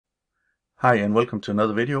Hi and welcome to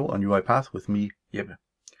another video on UiPath with me, Jeppe.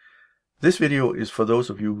 This video is for those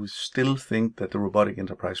of you who still think that the Robotic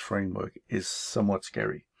Enterprise Framework is somewhat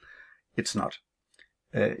scary. It's not.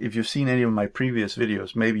 If you've seen any of my previous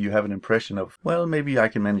videos, maybe you have an impression of, well, maybe I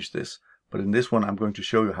can manage this. But in this one, I'm going to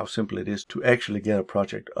show you how simple it is to actually get a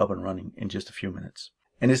project up and running in just a few minutes.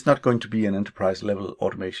 And it's not going to be an enterprise level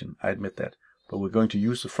automation, I admit that. But we're going to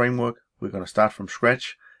use the framework, we're going to start from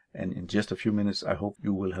scratch, and in just a few minutes I hope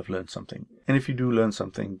you will have learned something. And if you do learn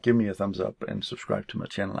something, give me a thumbs up and subscribe to my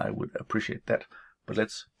channel, I would appreciate that. But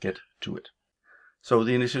let's get to it. So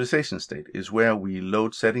the initialization state is where we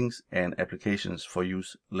load settings and applications for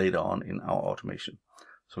use later on in our automation.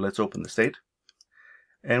 So let's open the state.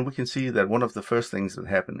 And we can see that one of the first things that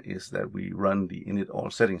happen is that we run the init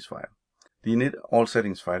all settings file. The init all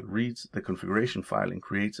settings file reads the configuration file and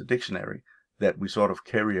creates a dictionary that we sort of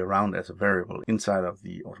carry around as a variable inside of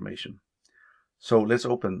the automation. So let's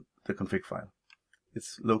open the config file.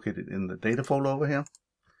 It's located in the data folder over here,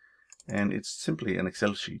 and it's simply an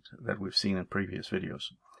Excel sheet that we've seen in previous videos.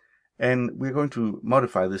 And we're going to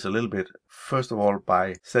modify this a little bit, first of all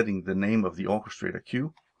by setting the name of the orchestrator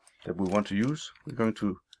queue that we want to use. We're going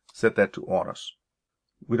to set that to orders.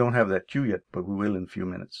 We don't have that queue yet, but we will in a few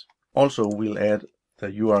minutes. Also, we'll add the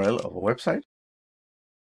URL of a website.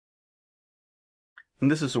 And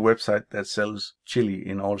this is a website that sells chili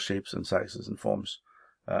in all shapes and sizes and forms.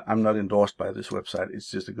 I'm not endorsed by this website. It's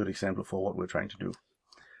just a good example for what we're trying to do.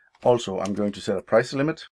 Also, I'm going to set a price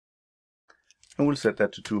limit, and we'll set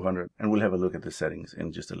that to 200, and we'll have a look at the settings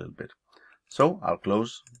in just a little bit. So I'll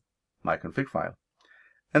close my config file.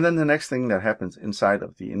 And then the next thing that happens inside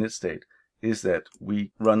of the init state is that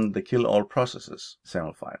we run the kill all processes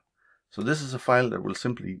semifile. So this is a file that will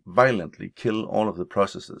simply violently kill all of the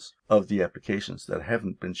processes of the applications that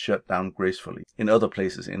haven't been shut down gracefully in other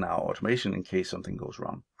places in our automation in case something goes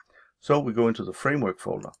wrong. So we go into the framework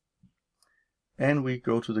folder and we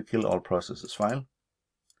go to the kill all processes file.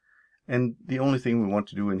 And the only thing we want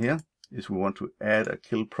to do in here is we want to add a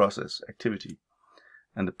kill process activity.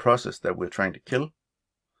 And the process that we're trying to kill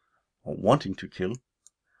or wanting to kill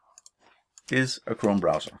is a Chrome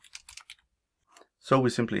browser. So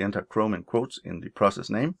we simply enter Chrome in quotes in the process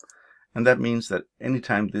name, and that means that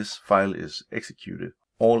anytime this file is executed,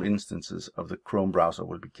 all instances of the Chrome browser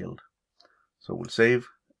will be killed. So we'll save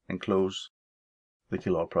and close the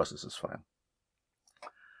kill all processes file.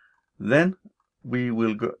 Then we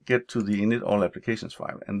will get to the init all applications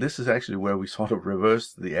file, and this is actually where we sort of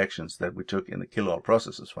reverse the actions that we took in the kill all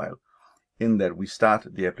processes file, in that we start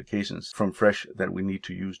the applications from fresh that we need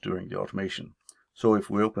to use during the automation. So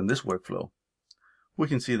if we open this workflow, we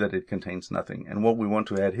can see that it contains nothing. And what we want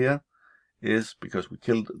to add here is, because we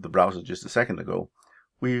killed the browser just a second ago,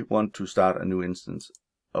 we want to start a new instance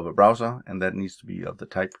of a browser, and that needs to be of the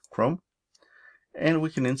type Chrome. And we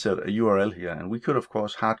can insert a URL here, and we could of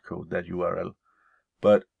course hardcode that URL.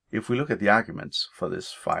 But if we look at the arguments for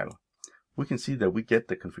this file, we can see that we get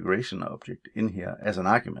the configuration object in here as an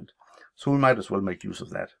argument. So we might as well make use of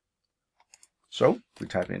that. So we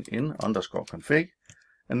type in _config,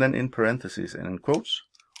 and then in parentheses and in quotes,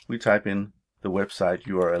 we type in the website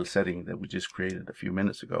URL setting that we just created a few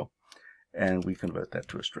minutes ago, and we convert that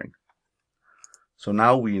to a string. So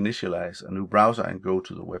now we initialize a new browser and go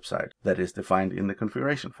to the website that is defined in the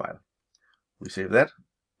configuration file. We save that,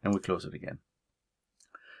 and we close it again.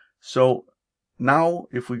 So now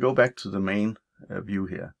if we go back to the main view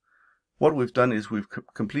here, what we've done is we've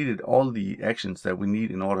completed all the actions that we need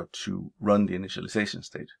in order to run the initialization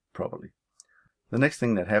state properly. The next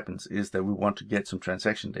thing that happens is that we want to get some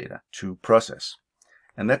transaction data to process.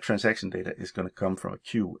 And that transaction data is going to come from a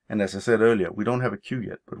queue. And as I said earlier, we don't have a queue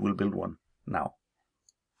yet, but we'll build one now.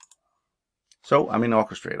 So I'm in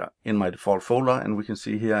Orchestrator in my default folder, and we can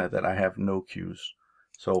see here that I have no queues.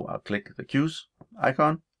 So I'll click the queues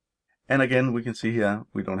icon. And again, we can see here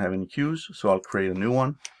we don't have any queues, so I'll create a new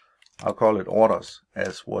one. I'll call it orders,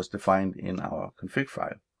 as was defined in our config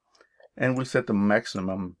file. And we'll set the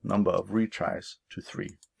maximum number of retries to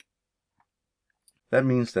 3. That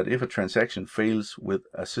means that if a transaction fails with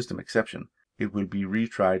a system exception, it will be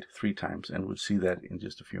retried 3 times, and we'll see that in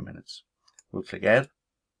just a few minutes. We'll click Add.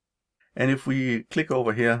 And if we click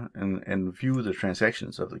over here and view the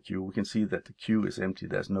transactions of the queue, we can see that the queue is empty.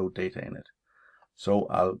 There's no data in it. So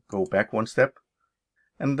I'll go back one step,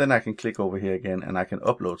 and then I can click over here again, and I can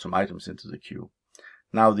upload some items into the queue.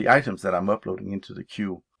 Now the items that I'm uploading into the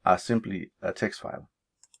queue are simply a text file.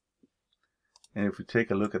 And if we take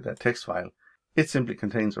a look at that text file, it simply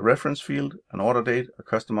contains a reference field, an order date, a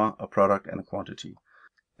customer, a product, and a quantity.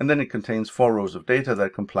 And then it contains 4 rows of data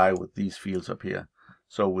that comply with these fields up here.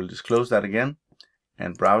 So we'll disclose that again,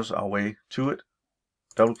 and browse our way to it,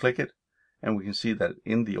 double click it, and we can see that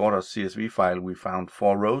in the order.csv file we found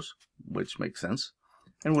 4 rows, which makes sense,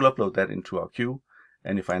 and we'll upload that into our queue.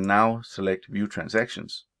 And if I now select view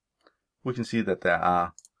transactions, we can see that there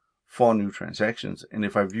are 4 new transactions, and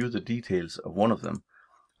if I view the details of one of them,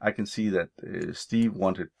 I can see that Steve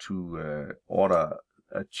wanted to order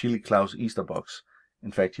a Chili Claus Easter box.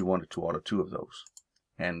 In fact, he wanted to order 2 of those,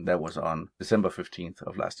 and that was on December 15th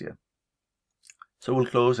of last year. So we'll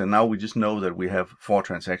close, and now we just know that we have 4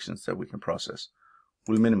 transactions that we can process.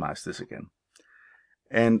 We'll minimize this again.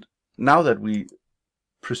 And now that we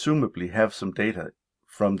presumably have some data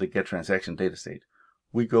from the get transaction data state,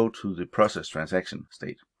 we go to the process transaction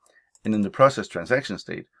state. And in the process transaction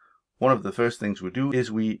state, one of the first things we do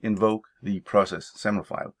is we invoke the process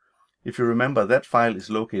semifile. If you remember, that file is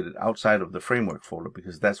located outside of the framework folder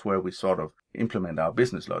because that's where we sort of implement our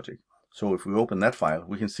business logic. So if we open that file,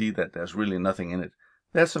 we can see that there's really nothing in it.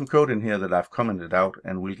 There's some code in here that I've commented out,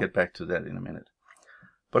 and we'll get back to that in a minute.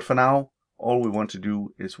 But for now, all we want to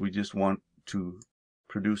do is we just want to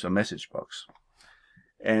produce a message box.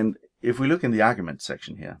 And if we look in the argument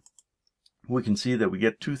section here, we can see that we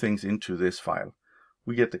get 2 things into this file.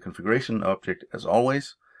 We get the configuration object as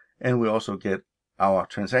always, and we also get our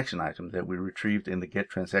transaction item that we retrieved in the get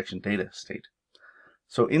transaction data state.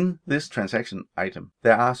 So in this transaction item,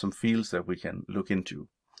 there are some fields that we can look into.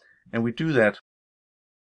 And we do that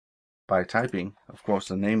by typing, of course,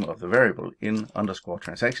 the name of the variable in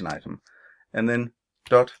 _transaction item, and then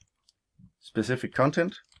dot specific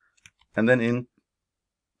content, and then in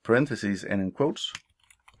parentheses and in quotes,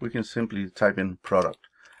 we can simply type in product.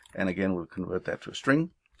 And again, we'll convert that to a string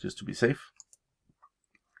just to be safe.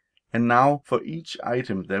 And now for each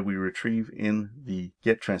item that we retrieve in the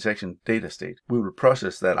get transaction data state, we will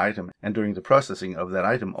process that item. And during the processing of that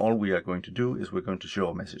item, all we are going to do is we're going to show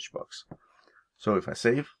a message box. So if I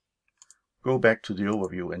save, go back to the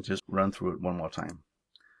overview and just run through it one more time.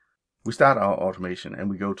 We start our automation and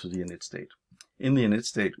we go to the init state. In the init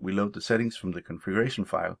state, we load the settings from the configuration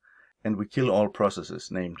file and we kill all processes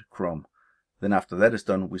named Chrome. Then after that is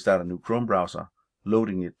done, we start a new Chrome browser,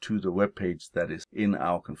 loading it to the web page that is in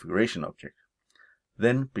our configuration object.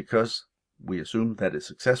 Then, because we assume that is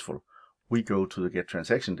successful, we go to the get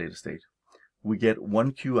transaction data state. We get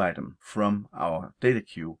 1 queue item from our data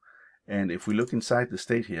queue, and if we look inside the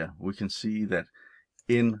state here, we can see that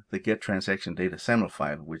in the get transaction data SAML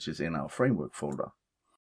file, which is in our framework folder,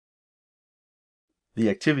 the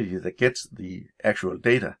activity that gets the actual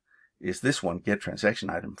data is this one, get transaction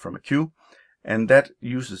item from a queue, and that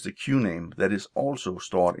uses the queue name that is also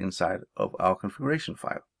stored inside of our configuration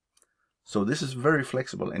file. So this is very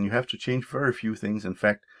flexible, and you have to change very few things. In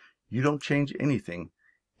fact, you don't change anything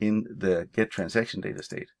in the get transaction data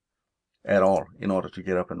state at all in order to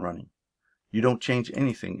get up and running. You don't change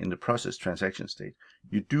anything in the process transaction state.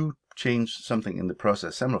 You do change something in the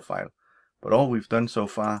process SAML file, but all we've done so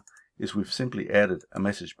far is we've simply added a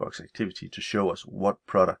message box activity to show us what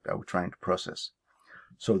product are we trying to process.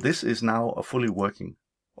 So this is now a fully working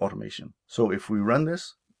automation. So if we run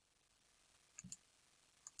this,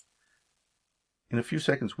 in a few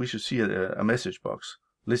seconds we should see a message box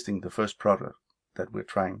listing the first product that we're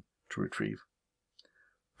trying to retrieve.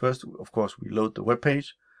 First, of course, we load the web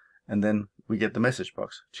page, and then we get the message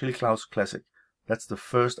box, Chili Claus Classic. That's the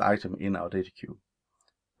first item in our data queue.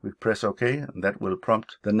 We press OK, and that will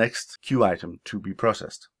prompt the next queue item to be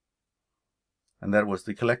processed. And that was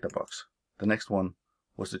the collector box. The next one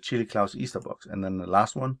was the Chili Claus Easter box, and then the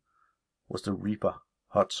last one was the Reaper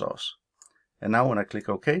hot sauce. And now when I click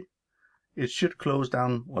OK, it should close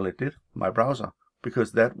down, well it did, my browser,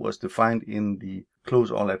 because that was defined in the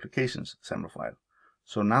close all applications SAML file.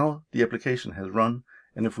 So now the application has run,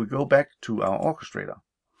 and if we go back to our Orchestrator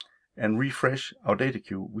and refresh our data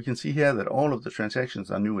queue, we can see here that all of the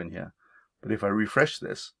transactions are new in here. But if I refresh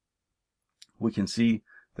this, we can see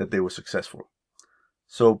that they were successful.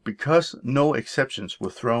 So because no exceptions were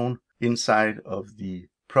thrown inside of the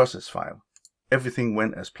process file, everything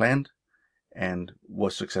went as planned and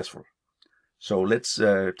was successful. So let's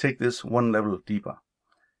take this one level deeper.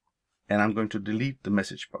 And I'm going to delete the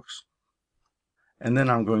message box. And then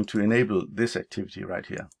I'm going to enable this activity right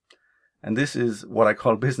here. And this is what I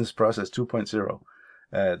call business process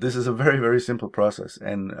 2.0. This is a very, very simple process,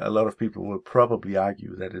 and a lot of people will probably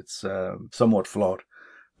argue that it's somewhat flawed.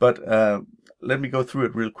 But let me go through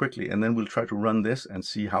it real quickly, and then we'll try to run this and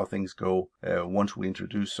see how things go once we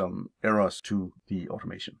introduce some errors to the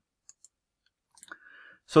automation.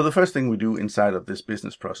 So the first thing we do inside of this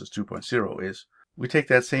business process 2.0 is we take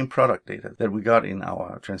that same product data that we got in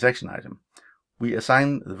our transaction item. We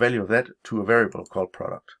assign the value of that to a variable called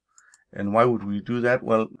product. And why would we do that?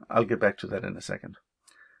 Well, I'll get back to that in a second.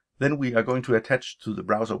 Then we are going to attach to the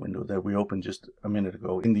browser window that we opened just a minute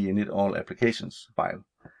ago in the init all applications file.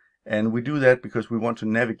 And we do that because we want to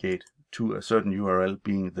navigate to a certain URL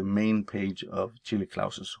being the main page of Chili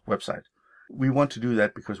Klaus's website. We want to do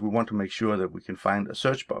that because we want to make sure that we can find a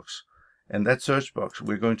search box. And that search box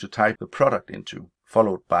we're going to type the product into,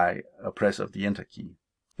 followed by a press of the Enter key.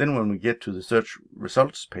 Then when we get to the search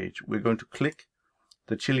results page, we're going to click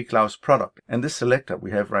the Chili Klaus product. And this selector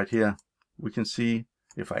we have right here, we can see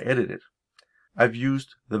if I edit it, I've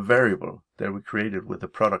used the variable that we created with the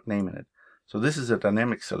product name in it. So this is a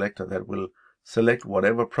dynamic selector that will select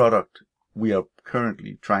whatever product we are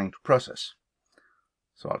currently trying to process.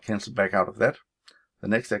 So I'll cancel back out of that. The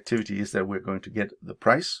next activity is that we're going to get the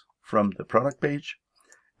price from the product page,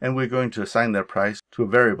 and we're going to assign that price to a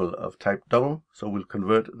variable of type double. So we'll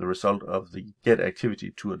convert the result of the get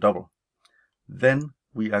activity to a double. Then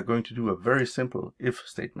we are going to do a very simple if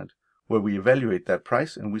statement where we evaluate that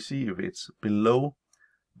price and we see if it's below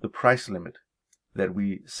the price limit that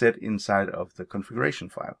we set inside of the configuration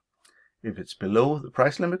file. If it's below the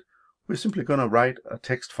price limit, we're simply going to write a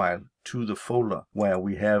text file to the folder where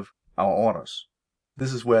we have our orders.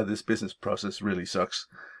 This is where this business process really sucks,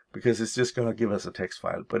 because it's just going to give us a text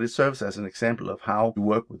file, but it serves as an example of how to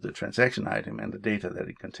work with the transaction item and the data that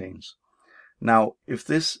it contains. Now, if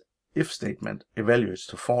this if statement evaluates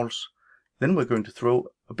to false, then we're going to throw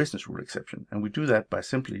a business rule exception, and we do that by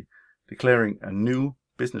simply declaring a new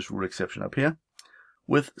business rule exception up here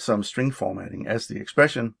with some string formatting as the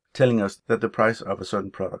expression, telling us that the price of a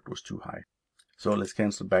certain product was too high. So let's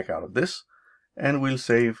cancel back out of this, and we'll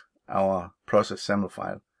save our process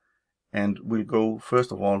semifile. And we'll go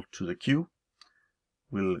first of all to the queue.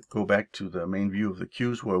 We'll go back to the main view of the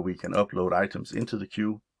queues where we can upload items into the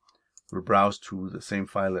queue. We'll browse to the same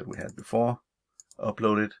file that we had before,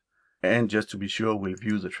 upload it, and just to be sure, we'll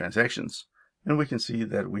view the transactions. And we can see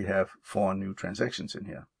that we have 4 new transactions in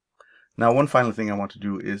here. Now, one final thing I want to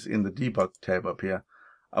do is in the debug tab up here,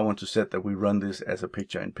 I want to set that we run this as a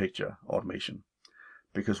picture-in-picture automation.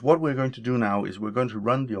 Because what we're going to do now is we're going to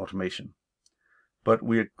run the automation, but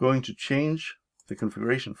we're going to change the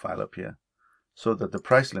configuration file up here so that the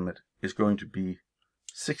price limit is going to be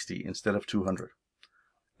 60 instead of 200.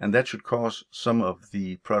 And that should cause some of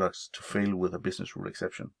the products to fail with a business rule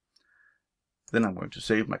exception. Then I'm going to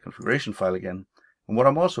save my configuration file again. And what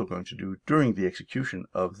I'm also going to do during the execution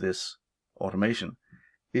of this automation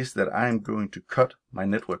is that I'm going to cut my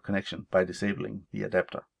network connection by disabling the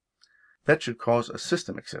adapter. That should cause a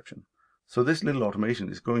system exception. So this little automation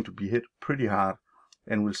is going to be hit pretty hard,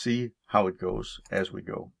 and we'll see how it goes as we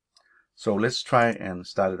go. So let's try and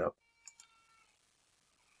start it up.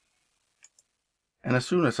 And as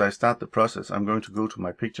soon as I start the process, I'm going to go to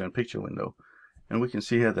my picture-in-picture window, and we can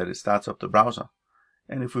see here that it starts up the browser.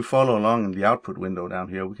 And if we follow along in the output window down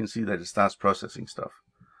here, we can see that it starts processing stuff.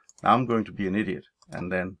 Now I'm going to be an idiot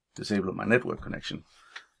and then disable my network connection,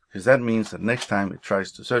 because that means that next time it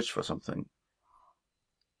tries to search for something,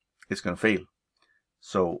 it's going to fail.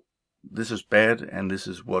 So this is bad, and this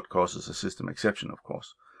is what causes a system exception, of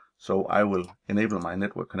course. So I will enable my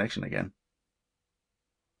network connection again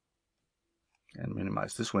and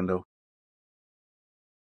minimize this window.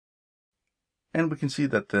 And we can see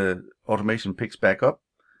that the automation picks back up,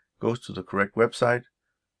 goes to the correct website,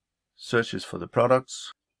 searches for the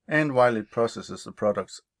products, and while it processes the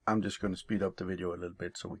products, I'm just going to speed up the video a little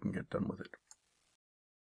bit so we can get done with it.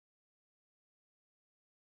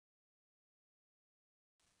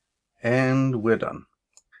 And we're done.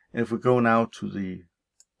 And if we go now to the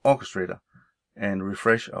Orchestrator and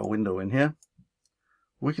refresh our window in here,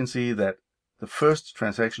 we can see that the first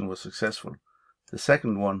transaction was successful. The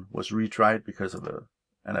second one was retried because of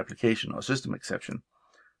an application or system exception.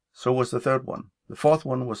 So was the third one. The fourth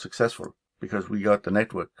one was successful because we got the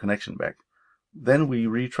network connection back. Then we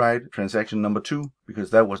retried transaction number 2 because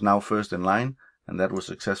that was now first in line, and that was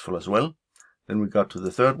successful as well. Then we got to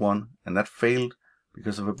the third one, and that failed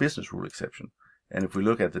because of a business rule exception. And if we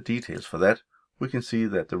look at the details for that, we can see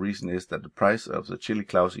that the reason is that the price of the Chili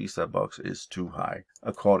Klaus Easter box is too high,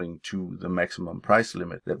 according to the maximum price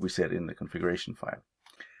limit that we set in the configuration file.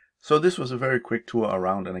 So this was a very quick tour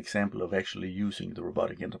around an example of actually using the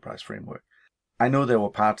Robotic Enterprise Framework. I know there were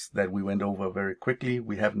parts that we went over very quickly.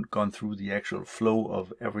 We haven't gone through the actual flow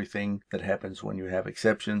of everything that happens when you have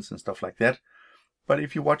exceptions and stuff like that. But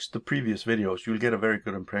if you watch the previous videos, you'll get a very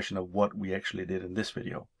good impression of what we actually did in this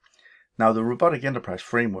video. Now, the Robotic Enterprise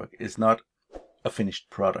Framework is not a finished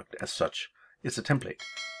product as such. It's a template,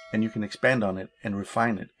 and you can expand on it and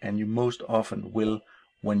refine it, and you most often will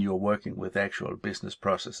when you're working with actual business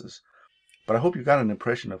processes. But I hope you got an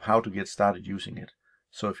impression of how to get started using it.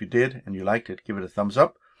 So if you did and you liked it, give it a thumbs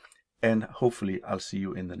up, and hopefully I'll see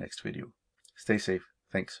you in the next video. Stay safe.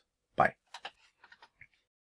 Thanks. Bye.